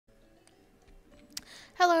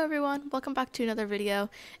Hello everyone, welcome back to another video,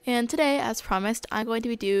 and today, as promised, I'm going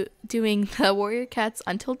to be doing the Warrior Cats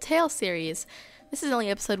Untold Tales series. This is only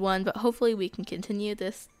episode 1, but hopefully we can continue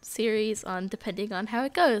this series on depending on how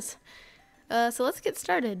it goes. So let's get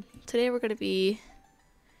started. Today we're going to be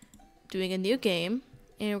doing a new game,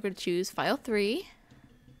 and we're going to choose File 3,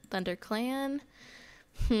 ThunderClan.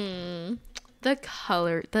 The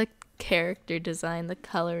color, the character design, the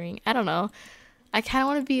coloring, I don't know. I kind of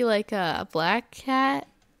want to be like a black cat,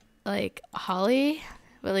 like Holly,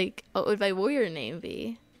 but like, what would my warrior name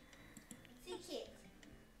be? Treekit.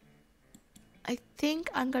 I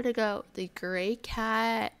think I'm gonna go the gray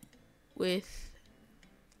cat with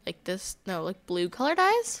like this, no, like blue colored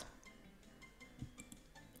eyes.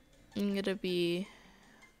 I'm gonna be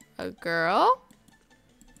a girl.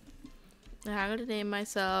 And I'm gonna name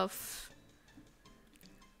myself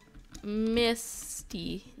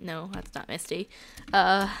Misty. No, that's not Misty.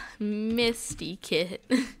 Misty Kit.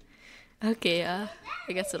 Okay, I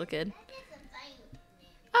guess it'll good.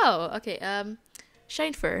 Oh, okay,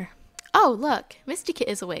 Shinefur. Oh, look, Misty Kit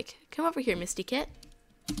is awake. Come over here, Misty Kit.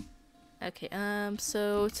 Okay,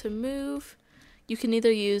 so to move, you can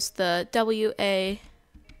either use the WASD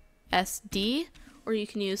or you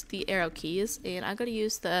can use the arrow keys, and I'm gonna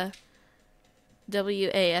use the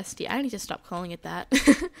WASD. I need to stop calling it that.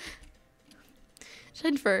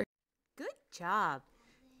 Shinefur. Good job.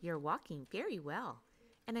 You're walking very well,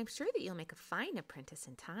 and I'm sure that you'll make a fine apprentice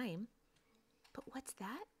in time. But what's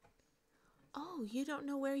that? Oh, you don't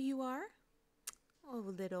know where you are?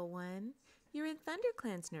 Oh, little one, you're in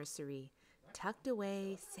ThunderClan's nursery, tucked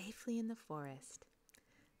away safely in the forest.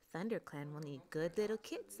 ThunderClan will need good little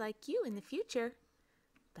kits like you in the future.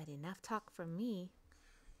 But enough talk from me.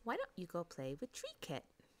 Why don't you go play with Treekit?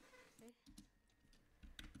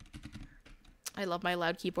 I love my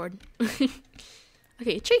loud keyboard.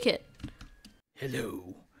 Okay, Treekit.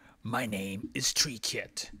 Hello, my name is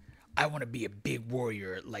Treekit. I want to be a big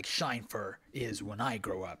warrior like Shinefur is when I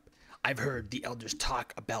grow up. I've heard the elders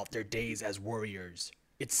talk about their days as warriors.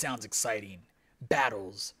 It sounds exciting.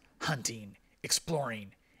 Battles, hunting,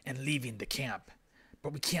 exploring, and leaving the camp.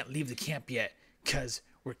 But we can't leave the camp yet because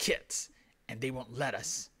we're kits and they won't let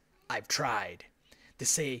us. I've tried. They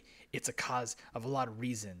say it's a cause of a lot of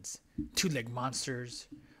reasons. Two-leg monsters,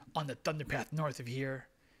 on the Thunderpath north of here,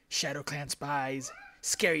 Shadow Clan spies,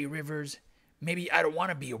 scary rivers. Maybe I don't want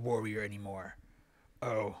to be a warrior anymore.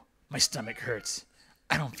 Oh, my stomach hurts.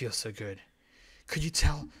 I don't feel so good. Could you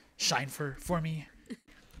tell Shinefur for me?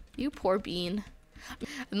 You poor bean.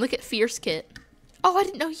 And look at Fierce Kit. Oh, I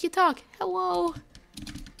didn't know he could talk. Hello.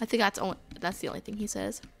 I think that's the only thing he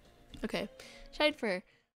says. Okay, Shinefur.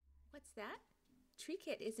 What's that?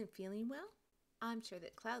 Treekit isn't feeling well? I'm sure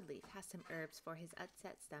that Cloudleaf has some herbs for his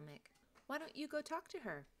upset stomach. Why don't you go talk to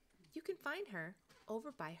her? You can find her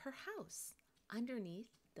over by her house, underneath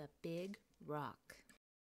the big rock.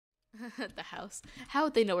 The house. How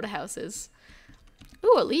would they know what a house is?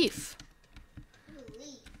 Ooh, a leaf.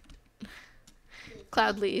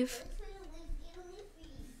 Cloud leaf.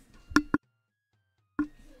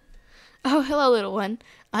 Oh, hello, little one.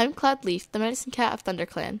 I'm Cloudleaf, the medicine cat of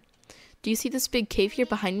ThunderClan. Do you see this big cave here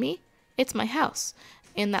behind me? It's my house,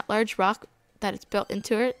 and that large rock that it's built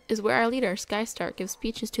into it is where our leader, Skystar, gives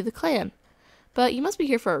speeches to the clan. But you must be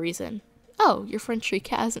here for a reason. Oh, your friend Treekit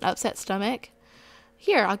has an upset stomach?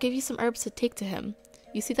 Here, I'll give you some herbs to take to him.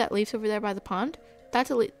 You see that leaf over there by the pond?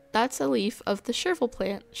 That's a leaf of the Chervil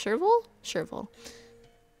plant. Chervil.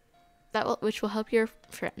 Which will help your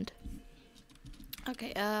friend.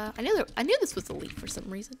 Okay, I knew this was a leaf for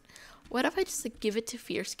some reason. What if I just like, give it to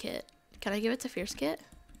Fierce Kit? Can I give it to Fierce Kit?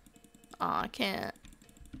 Aw, I can't.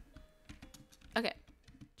 Okay.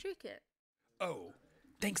 Treekit. Oh,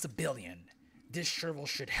 thanks a billion. This Chervil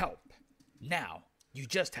should help. Now, you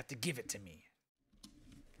just have to give it to me.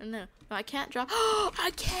 No, I can't drop. Oh,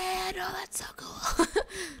 I can! Oh, that's so cool.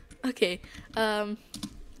 Okay,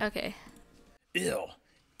 okay. Ew,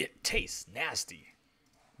 it tastes nasty.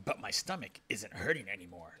 But my stomach isn't hurting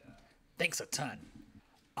anymore. Thanks a ton.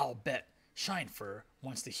 I'll bet Shinefur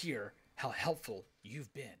wants to hear how helpful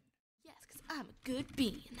you've been. Yes, because I'm a good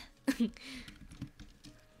bean.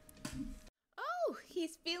 Oh,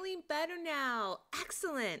 he's feeling better now.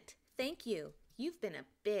 Excellent. Thank you. You've been a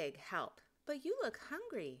big help. But you look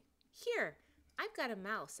hungry. Here, I've got a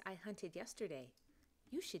mouse I hunted yesterday.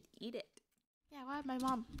 You should eat it. Yeah, why did my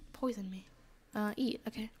mom poison me? Eat,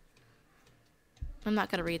 okay. I'm not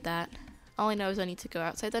gonna read that. All I know is I need to go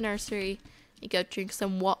outside the nursery and go drink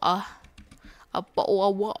some water. A bottle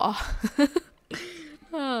of water.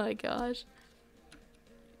 Oh my gosh.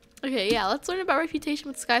 Okay, yeah, let's learn about reputation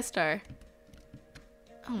with Skystar.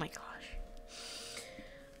 Oh my gosh.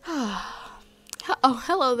 Oh,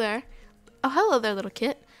 hello there. Oh, hello there, little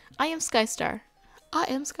kit. I am Skystar.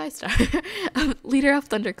 Leader of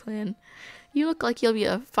ThunderClan. You look like you'll be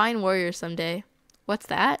a fine warrior someday. What's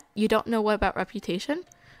that? You don't know what about reputation?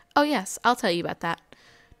 Oh yes, I'll tell you about that.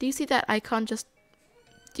 Do you see that icon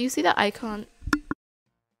Do you see that icon?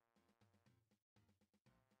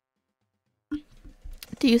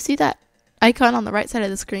 Do you see that icon on the right side of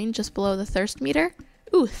the screen just below the thirst meter?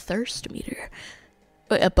 Ooh, thirst meter.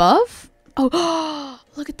 Wait, above? Oh,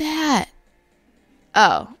 look at that.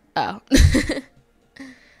 Oh. It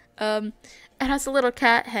has a little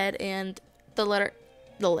cat head and the letter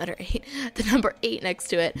 8, the number 8 next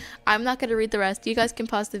to it. I'm not going to read the rest. You guys can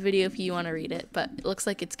pause the video if you want to read it, but it looks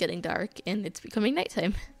like it's getting dark and it's becoming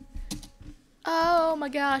nighttime. Oh my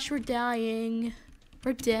gosh, we're dying.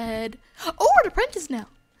 We're dead. Oh, we're an apprentice now.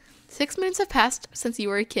 6 months have passed since you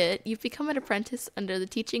were a kid. You've become an apprentice under the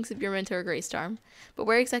teachings of your mentor, Greystorm. But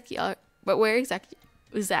where exactly are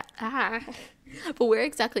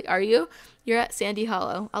you? You're at Sandy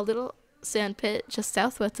Hollow, a little sand pit just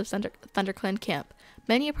southwest of ThunderClan camp.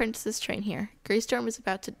 Many apprentices train here. Greystorm is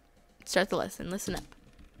about to start the lesson. Listen up.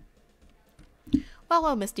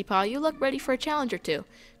 Well, Misty Paw, you look ready for a challenge or two.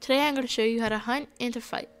 Today I'm going to show you how to hunt and to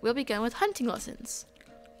fight. We'll begin with hunting lessons.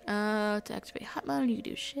 To activate hunt mode, you can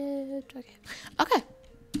do shift. Okay.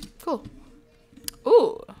 Cool.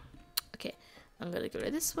 Ooh. Okay. I'm going to go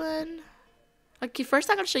to this one. Okay, first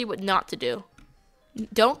I'm going to show you what not to do.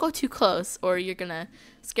 Don't go too close or you're going to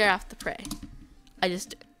scare off the prey.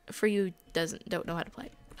 For you don't know how to play.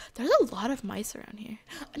 There's a lot of mice around here.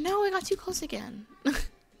 No, I got too close again.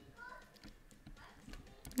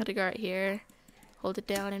 Gotta go right here. Hold it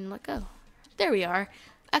down and let go. There we are.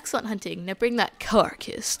 Excellent hunting. Now bring that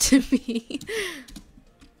carcass to me.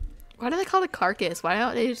 Why do they call it a carcass? Why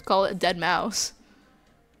don't they just call it a dead mouse?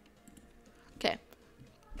 Okay.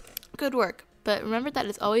 Good work. But remember that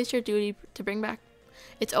it's always your duty to bring back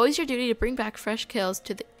fresh kills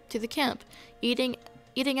to the camp. Eating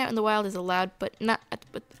out in the wild is allowed, but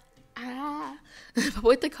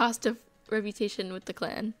with the cost of reputation with the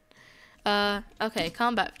clan. Okay,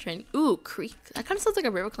 combat training. Ooh, Creek. That kind of sounds like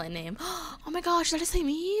a River Clan name. Oh my gosh, that is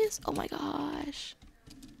Siamese? Oh my gosh.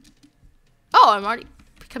 Oh, I'm already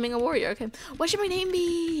becoming a warrior. Okay, what should my name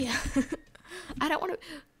be? I don't want to.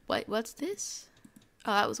 What's this?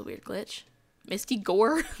 Oh, that was a weird glitch. Misty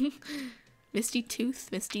Gore. Misty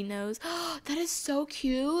Tooth. Misty Nose. Oh, that is so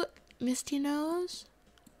cute. Misty Nose.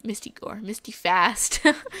 Misty Gore. Misty Fast.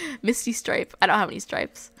 Misty Stripe. I don't have any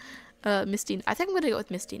stripes. Misty. I think I'm gonna go with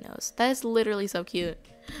Misty Nose. That is literally so cute.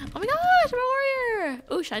 Oh my gosh, I'm a warrior.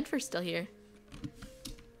 Oh, Shinefur's still here.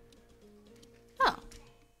 Oh,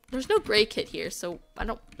 there's no gray kit here, so I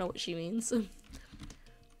don't know what she means.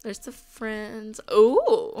 There's the friends.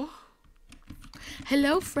 Oh,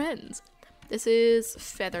 hello, friends. This is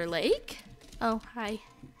Feather Lake. Oh, hi.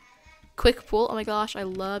 Quick Pool. Oh my gosh, I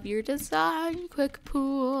love your design. Quick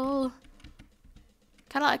Pool.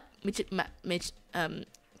 Kind of like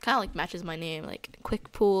matches my name, like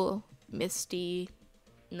Quick Pool, Misty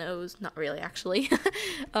Nose. Not really, actually.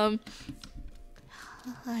 Hi.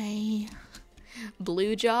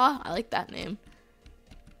 Blue Jaw. I like that name.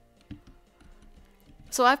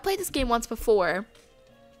 So I've played this game once before,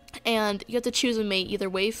 and you have to choose a mate, either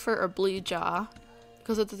Wavefur or Blue Jaw,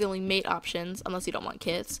 because those are the only mate options, unless you don't want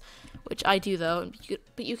kits, which I do though.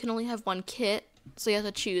 But you can only have one kit, so you have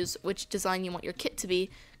to choose which design you want your kit to be,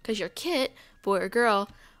 because your kit, boy or girl,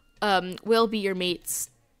 will be your mate's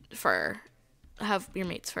fur. Have your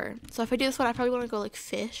mate's fur. So if I do this one, I probably want to go like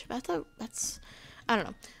fish. But I don't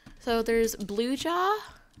know. So there's Blue Jaw,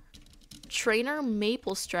 Trainer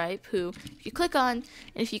Maple Stripe, who if you click on, and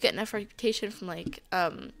if you get enough reputation from like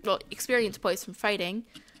experience points from fighting,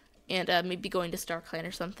 and maybe going to StarClan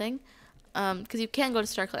or something, because you can go to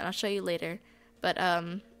StarClan. I'll show you later. But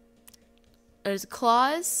there's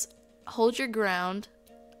Claws, Hold Your Ground,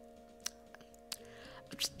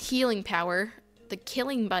 Healing Power, the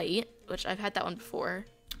Killing Bite, which I've had that one before.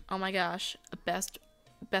 Oh my gosh, best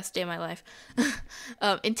day of my life.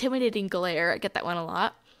 Intimidating Glare, I get that one a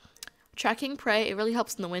lot. Tracking Prey, it really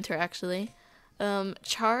helps in the winter actually.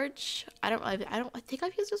 Charge, I think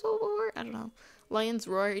I've used this one before. I don't know. Lion's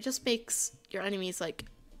Roar, it just makes your enemies like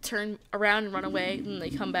turn around and run away, and they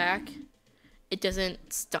come back. It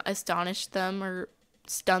doesn't astonish them or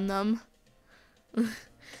stun them.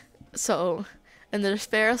 So. And there's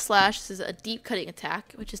Feral Slash. This is a deep cutting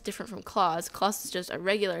attack, which is different from Claws. Claws is just a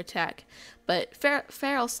regular attack, but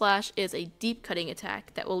Feral Slash is a deep cutting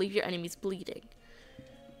attack that will leave your enemies bleeding.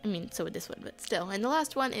 I mean, so would this one, but still. And the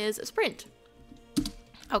last one is Sprint.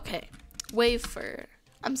 Okay, Wavefur.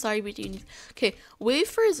 I'm sorry, we do need. Okay,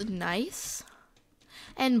 Wafer is nice,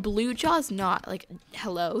 and Blue Jaw's not. Like,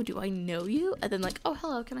 hello, do I know you? And then like, oh,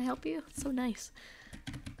 hello, can I help you? It's so nice.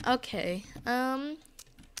 Okay.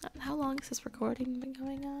 How long has this recording been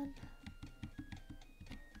going on?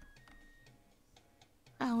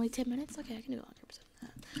 Oh, only 10 minutes. Okay, I can do a longer episode than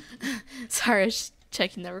that. Sorry, I was just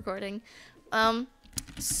checking the recording.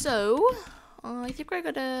 So I think we're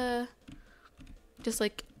gonna just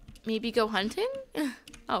like maybe go hunting.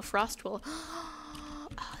 Oh, Frostwell.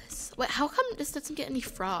 Oh, wait, how come this doesn't get any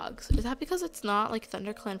frogs? Is that because it's not like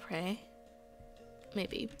ThunderClan prey?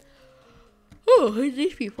 Maybe. Oh, who's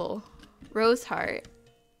these people? Roseheart.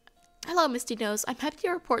 Hello, Misty Nose. I'm happy to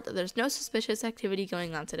report that there's no suspicious activity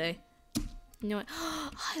going on today. You know what?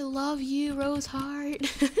 I love you, Roseheart.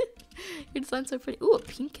 You sound so pretty. Ooh, a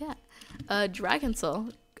pink cat. Dragon Soul.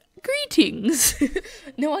 Greetings.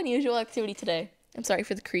 No unusual activity today. I'm sorry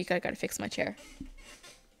for the creak. I gotta fix my chair.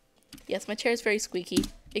 Yes, my chair is very squeaky.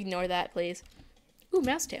 Ignore that, please. Ooh,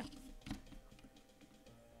 mouse tail.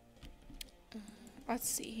 Let's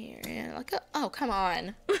see here. Yeah, like oh, come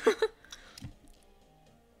on.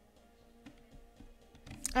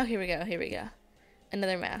 Oh, here we go. Here we go.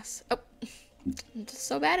 Another mouse. Oh, I'm just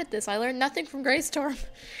so bad at this. I learned nothing from Greystorm.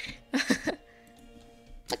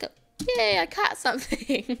 Look up. Yay, I caught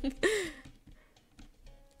something.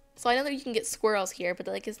 So I know that you can get squirrels here, but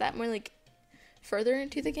like, is that more like further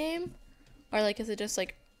into the game? Or like, is it just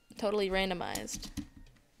like totally randomized?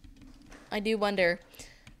 I do wonder.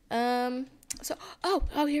 So, oh,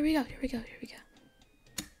 here we go. Yay,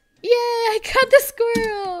 I caught the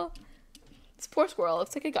squirrel. This poor squirrel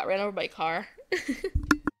looks like it got ran over by a car.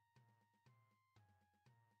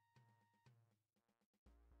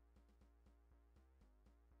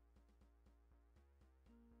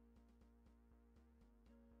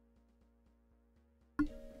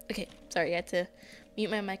 Okay, sorry, I had to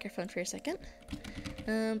mute my microphone for a second.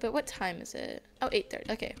 But what time is it? Oh, 8:30.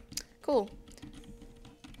 Okay, cool.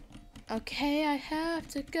 Okay, I have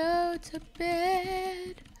to go to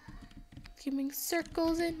bed. Giving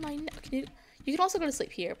circles in my neck. You can also go to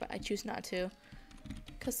sleep here, but I choose not to.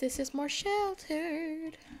 Because this is more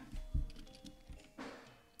sheltered.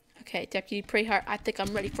 Okay, Deputy Preyheart, I think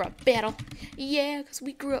I'm ready for a battle. Yeah, because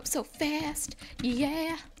we grew up so fast.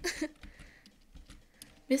 Yeah.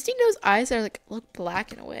 Misty Nose's eyes are like, look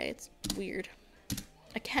black in a way. It's weird.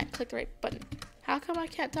 I can't click the right button. How come I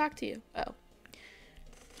can't talk to you? Oh.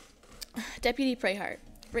 Deputy Preyheart.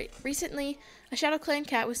 Recently, a Shadow Clan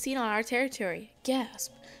cat was seen on our territory.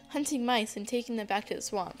 Gasp. Hunting mice and taking them back to the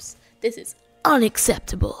swamps. This is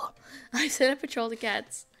unacceptable. I sent a patrol to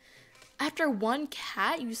cats. After one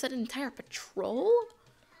cat, you sent an entire patrol?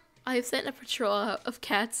 I have sent a patrol of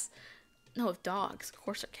cats. No, of dogs. Of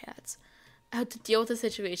course they're cats. Out to deal with the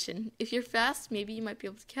situation. If you're fast, maybe you might be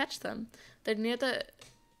able to catch them. They're near the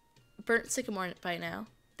burnt sycamore by now.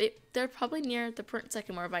 They're probably near the burnt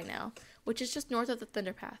sycamore by now, which is just north of the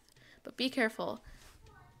Thunder Path. But be careful.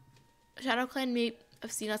 Shadow Clan may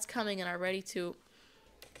have seen us coming and are ready to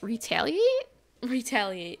retaliate?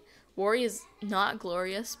 Retaliate. War is not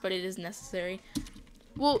glorious, but it is necessary.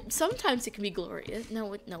 Well, sometimes it can be glorious.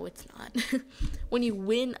 No, it's not. When you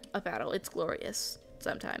win a battle, it's glorious.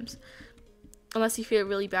 Sometimes. Unless you feel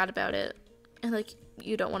really bad about it. And, like,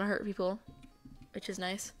 you don't want to hurt people. Which is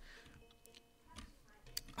nice.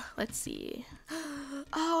 Let's see.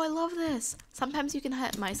 Oh, I love this. Sometimes you can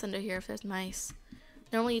hit mice under here if there's mice.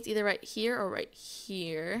 Normally it's either right here or right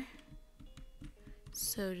here.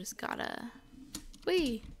 So just gotta...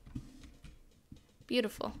 Whee!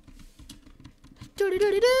 Beautiful.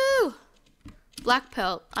 Doo-doo-doo-doo-doo! Black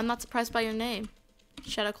Pelt. I'm not surprised by your name.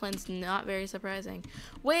 Shadow Clan's not very surprising.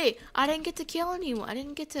 Wait, I didn't get to kill anyone. I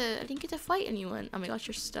didn't get to fight anyone. Oh my gosh,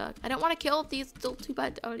 you're stuck. I don't want to kill these little two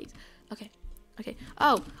bad oddies. Okay. Okay.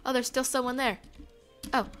 Oh, there's still someone there.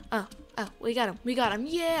 Oh, we got him.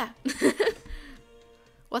 Yeah.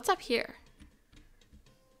 What's up here?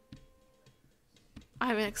 I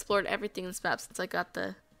haven't explored everything in this map since I got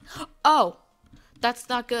the... Oh, that's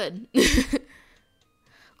not good.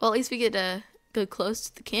 Well, at least we get to go close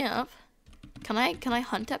to the camp. Can I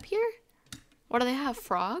hunt up here? What do they have?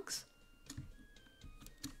 Frogs?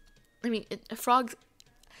 I mean, frogs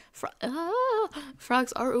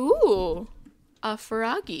are, ooh, a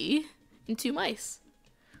froggy and 2 mice.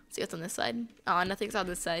 Let's see what's on this side. Oh, nothing's on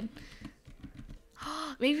this side.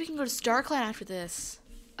 Maybe we can go to StarClan after this.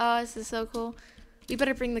 Oh, this is so cool. We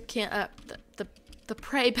better bring the camp, the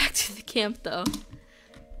prey back to the camp, though.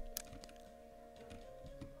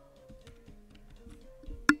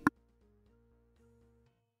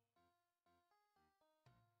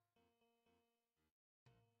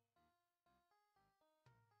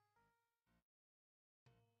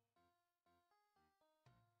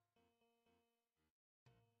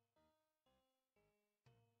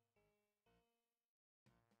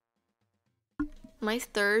 My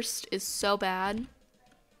thirst is so bad.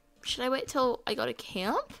 Should I wait till I go to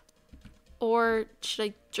camp? Or should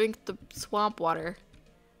I drink the swamp water?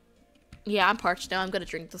 Yeah, I'm parched now. I'm gonna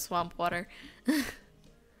drink the swamp water.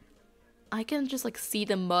 I can just like see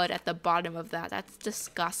the mud at the bottom of that. That's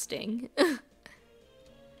disgusting.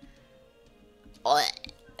 Oh,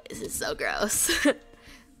 this is so gross.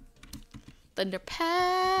 Thunder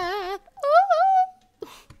path. Ooh.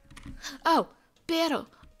 Oh, battle.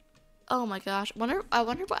 Oh my gosh. I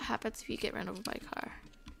wonder what happens if you get ran over by a car.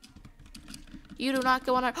 You do not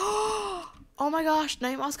go on a... Oh my gosh,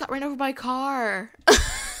 Night Mouse got ran over by a car.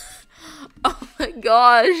 Oh my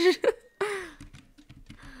gosh.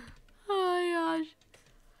 Oh my gosh.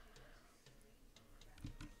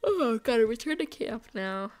 Oh, gotta return to camp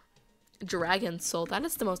now. Dragon Soul. That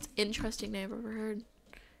is the most interesting name I've ever heard.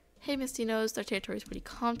 Hey, Misty Nose. Their territory is pretty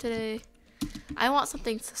calm today. I want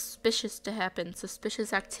something suspicious to happen.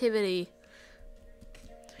 Suspicious activity.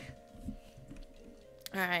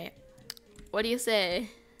 Alright. What do you say?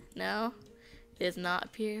 No? It does not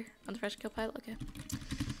appear on the Fresh Kill Pilot? Okay.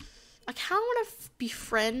 I kind of want to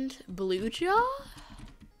befriend Bluejaw.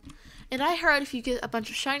 And I heard if you get a bunch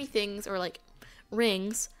of shiny things, or like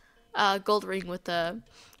rings, gold ring with the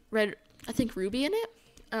red, I think ruby in it,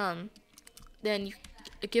 then you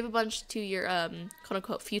give a bunch to your quote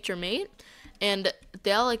unquote future mate, and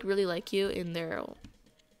they'll like really like you, and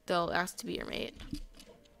they'll ask to be your mate.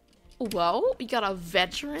 Whoa, we got a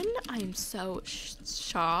veteran. I'm so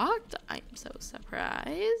shocked. I'm so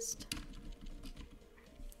surprised.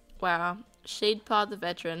 Wow. Shade Pod the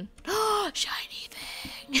veteran. Shiny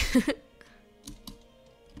thing.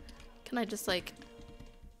 Can I just like,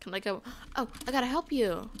 can I go? Oh, I gotta help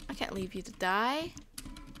you. I can't leave you to die.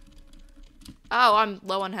 Oh, I'm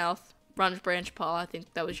low on health. Runge Branch Paw, I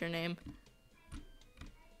think that was your name.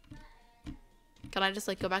 Can I just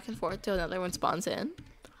like go back and forth till another one spawns in?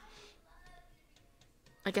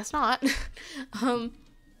 I guess not.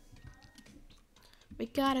 We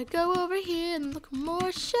gotta go over here and look for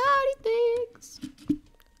more shiny things.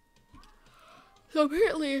 So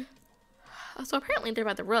apparently they're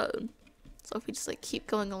by the road. So if we just like keep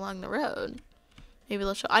going along the road, maybe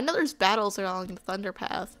they'll show. I know there's battles along the Thunder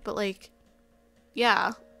Path, but like,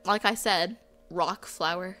 yeah, like I said, Rock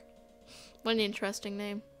Flower. What an interesting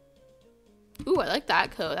name. Ooh, I like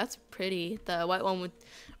that code. That's pretty. The white one with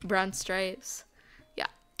brown stripes. Yeah,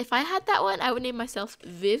 if I had that one, I would name myself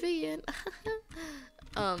Vivian.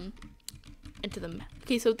 Into the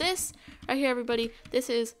okay, so this right here, everybody, this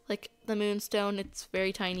is like the moonstone. It's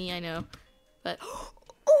very tiny, I know, but oh,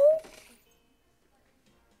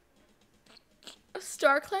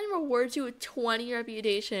 StarClan rewards you with 20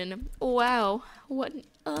 reputation. Wow, what an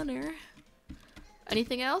honor.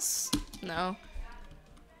 Anything else? No.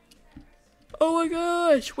 Oh my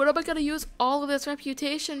gosh, what am I gonna use all of this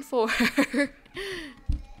reputation for?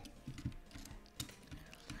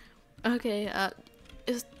 Okay,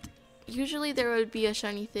 usually there would be a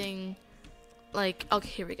shiny thing, like, okay,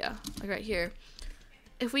 here we go, like right here.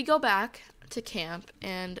 If we go back to camp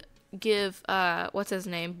and give, what's his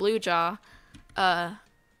name, Bluejaw,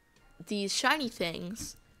 these shiny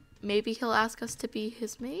things, maybe he'll ask us to be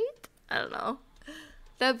his mate? I don't know.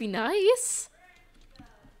 That'd be nice.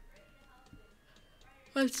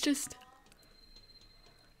 It's just,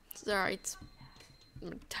 sorry,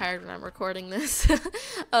 I'm tired when I'm recording this.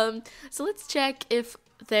 So let's check if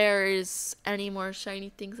there's any more shiny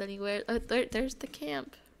things anywhere. Oh, there's the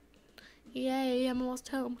camp. Yay, I'm almost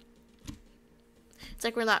home. It's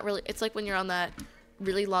like we're not really, it's like when you're on that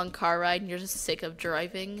really long car ride and you're just sick of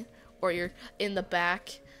driving, or you're in the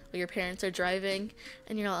back where your parents are driving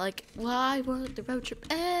and you're like, why won't the road trip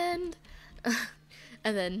end?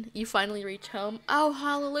 And then you finally reach home. Oh,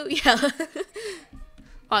 hallelujah.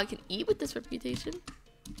 Oh, I can eat with this reputation.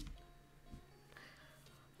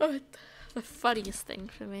 Oh, the funniest thing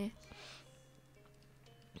for me.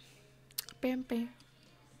 Bam, bam.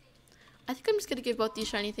 I think I'm just gonna give both these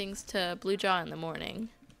shiny things to Bluejaw in the morning.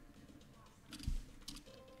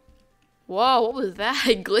 Whoa, what was that?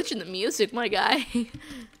 Glitch in the music, my guy.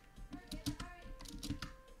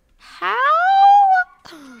 How?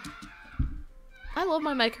 I love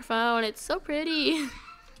my microphone. It's so pretty.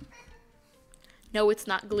 No, it's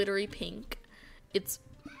not glittery pink. It's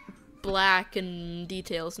black and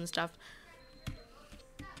details and stuff.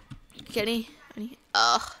 Any?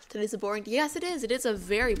 Ugh, today's a boring day. Yes, it is. It is a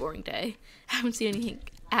very boring day. I haven't seen anything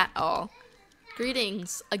at all.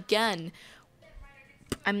 Greetings again.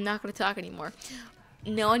 I'm not going to talk anymore.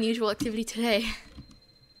 No unusual activity today.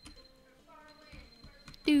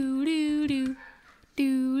 Do do do.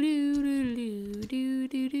 Do do do do do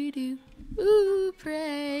do do do. Ooh,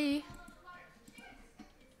 pray.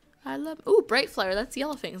 I love. Ooh, Bright Flower. That's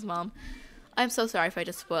Yellowfing's mom. I'm so sorry if I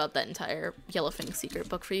just spoiled that entire Yellowfing secret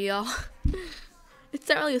book for y'all. It's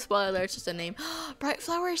not really a spoiler, it's just a name. Bright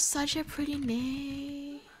Flower is such a pretty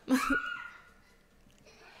name.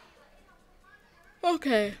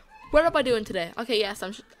 Okay, what am I doing today? Okay, yes,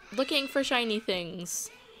 I'm looking for shiny things.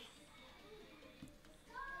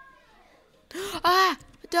 Ah,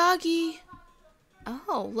 a doggy.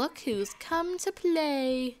 Oh, look who's come to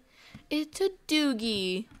play. It's a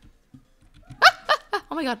doogie.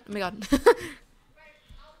 Oh my god, oh my god.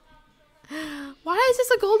 Why is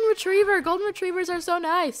this a golden retriever? Golden retrievers are so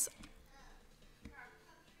nice.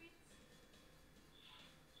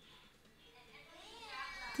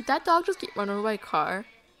 Did that dog just get run over by a car?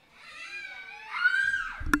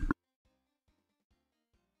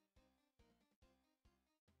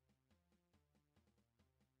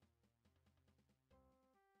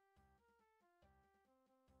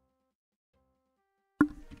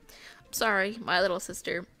 Sorry, my little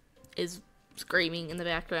sister is screaming in the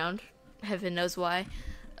background. Heaven knows why.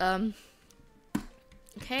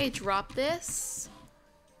 Okay, drop this.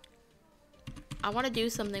 I want to do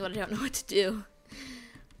something, but I don't know what to do.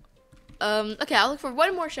 Okay, I'll look for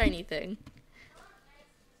one more shiny thing.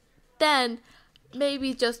 Then,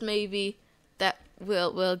 maybe, just maybe, that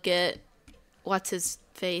we'll get, what's his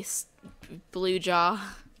face, Blue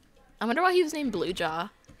Jaw. I wonder why he was named Blue Jaw.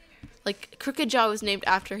 Like, Crooked Jaw was named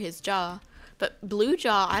after his jaw, but Blue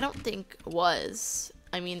Jaw, I don't think was.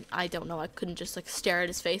 I mean, I don't know. I couldn't just, like, stare at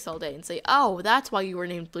his face all day and say, oh, that's why you were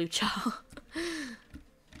named Blue Jaw.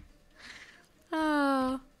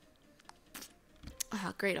 Oh.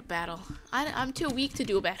 Oh, great, a battle. I'm too weak to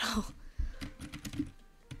do a battle.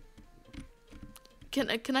 Can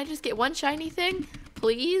I just get one shiny thing?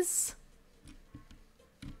 Please?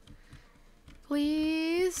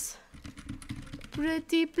 Please?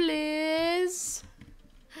 Pretty please?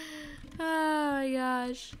 Oh my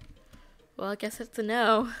gosh. Well, I guess that's a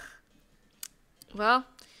no. Well,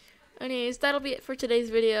 anyways, that'll be it for today's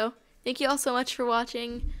video. Thank you all so much for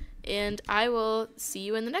watching, and I will see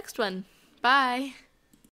you in the next one. Bye!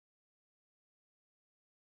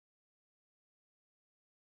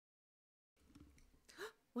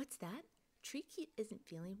 What's that? Treekit isn't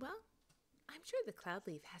feeling well? I'm sure the cloud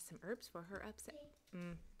leaf has some herbs for her upset.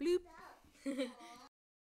 Bloop.